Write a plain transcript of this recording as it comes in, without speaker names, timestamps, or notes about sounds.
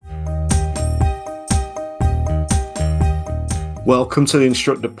Welcome to the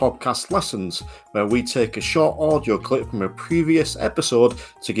Instructor Podcast Lessons, where we take a short audio clip from a previous episode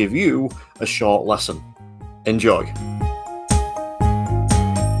to give you a short lesson. Enjoy.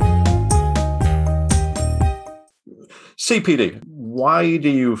 CPD, why do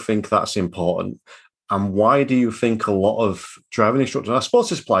you think that's important? And why do you think a lot of driving instructors, and I suppose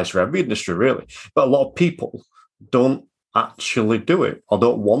this applies for every industry really, but a lot of people don't actually do it or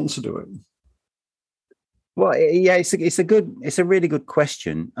don't want to do it? Well, yeah, it's a really good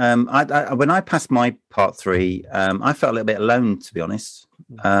question. When I passed my part 3, I felt a little bit alone, to be honest.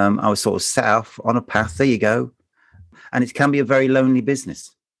 I was sort of set off on a path. There you go, and it can be a very lonely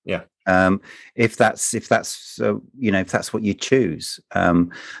business. Yeah. If that's what you choose.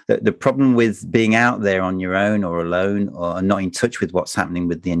 The problem with being out there on your own or alone or not in touch with what's happening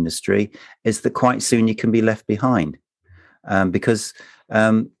with the industry is that quite soon you can be left behind. Because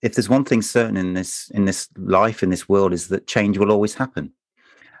if there's one thing certain in this life, in this world, is that change will always happen.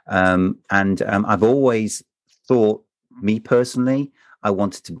 And I've always thought, me personally, I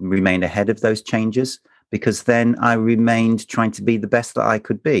wanted to remain ahead of those changes, because then I remained trying to be the best that I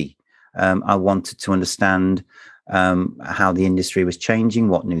could be. I wanted to understand how the industry was changing,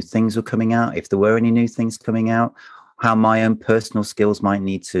 what new things were coming out, if there were any new things coming out, how my own personal skills might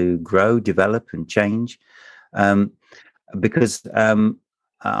need to grow, develop, and change. Because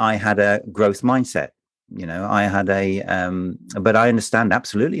I had a growth mindset, I had but I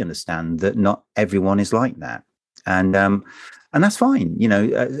absolutely understand that not everyone is like that. And that's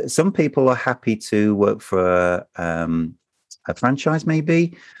fine. Some people are happy to work for a franchise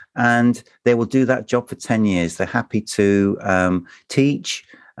maybe, and they will do that job for 10 years. They're happy to teach,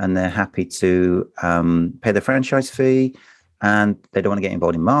 and they're happy to pay the franchise fee. And they don't want to get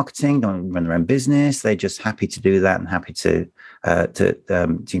involved in marketing, don't want to run their own business. They're just happy to do that and happy to go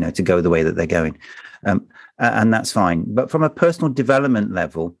the way that they're going, and that's fine. But from a personal development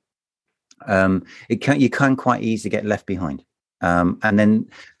level, you can quite easily get left behind. And then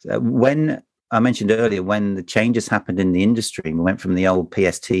when I mentioned earlier, when the changes happened in the industry, we went from the old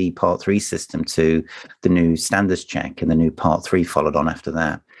PST Part 3 system to the new standards check, and the new Part 3 followed on after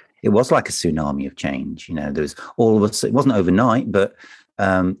that. It was like a tsunami of change. There was all of us. It wasn't overnight, but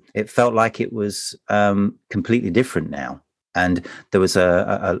it felt like it was completely different now. And there was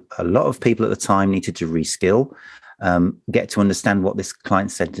a lot of people at the time needed to reskill, get to understand what this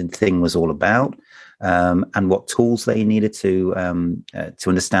client-centered thing was all about, and what tools they needed to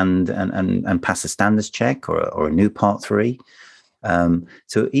understand and pass a standards check or a new Part 3,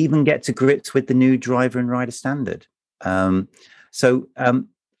 to even get to grips with the new driver and rider standard.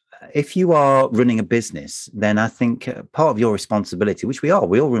 If you are running a business, then I think part of your responsibility, which we all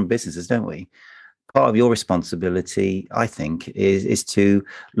run businesses, don't we? Part of your responsibility, I think, is to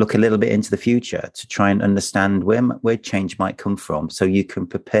look a little bit into the future, to try and understand where change might come from, so you can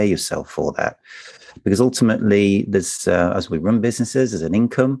prepare yourself for that. Because ultimately, there's as we run businesses, there's an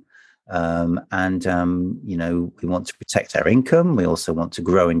income, and we want to protect our income. We also want to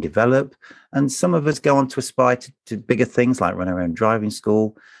grow and develop, and some of us go on to aspire to bigger things, like run our own driving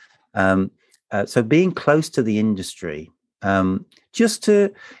school. So being close to the industry, just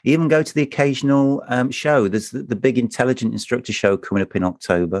to even go to the occasional show. There's the big Intelligent Instructor show coming up in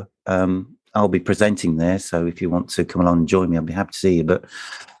October. I'll be presenting there, so if you want to come along and join me, I'll be happy to see you. But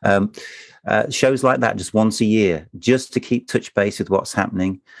shows like that, just once a year, just to keep touch base with what's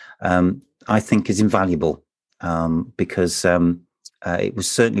happening, I think is invaluable, because it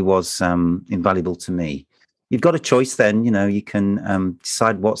certainly was invaluable to me. You've got a choice then, you can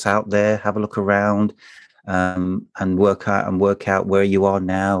decide what's out there, have a look around, and work out where you are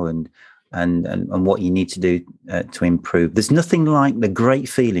now and what you need to do to improve. There's nothing like the great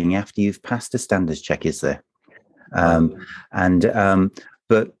feeling after you've passed a standards check, is there? But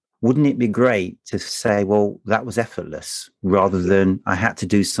wouldn't it be great to say, well, that was effortless, rather than I had to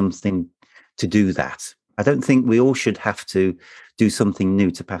do something to do that? I don't think we all should have to do something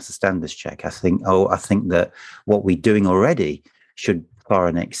new to pass a standards check. I think that what we're doing already should far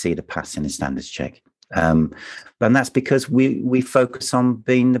and exceed a passing a standards check. And that's because we focus on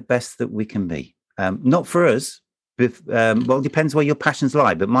being the best that we can be. Not for us. Well, it depends where your passions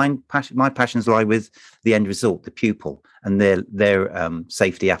lie, but my passions lie with the end result, the pupil, and their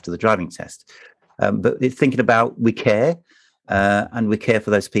safety after the driving test. But thinking about we care, and we care for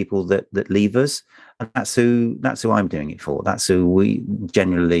those people that leave us, and that's who I'm doing it for. That's who we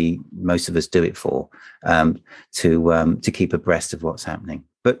generally, most of us, do it for, to keep abreast of what's happening.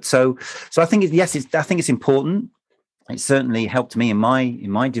 But so I think I think it's important. It certainly helped me in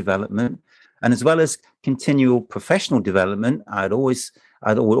my development, and as well as continual professional development, I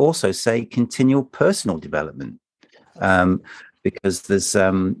would also say continual personal development. because there's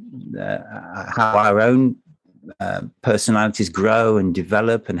how our own personalities grow and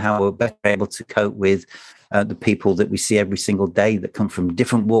develop, and how we're better able to cope with the people that we see every single day that come from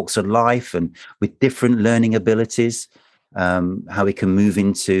different walks of life and with different learning abilities. How we can move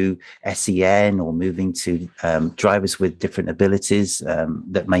into SEN or move into drivers with different abilities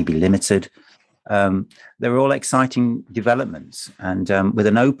that may be limited. They're all exciting developments, and with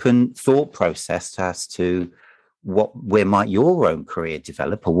an open thought process as to where might your own career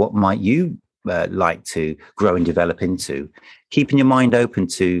develop, or what might you like to grow and develop into. Keeping your mind open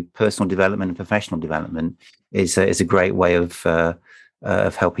to personal development and professional development is a great way of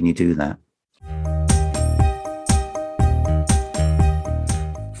helping you do that.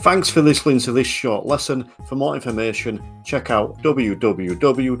 Thanks for listening to this short lesson. For more information, check out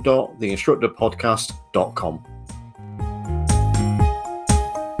www.theinstructorpodcast.com.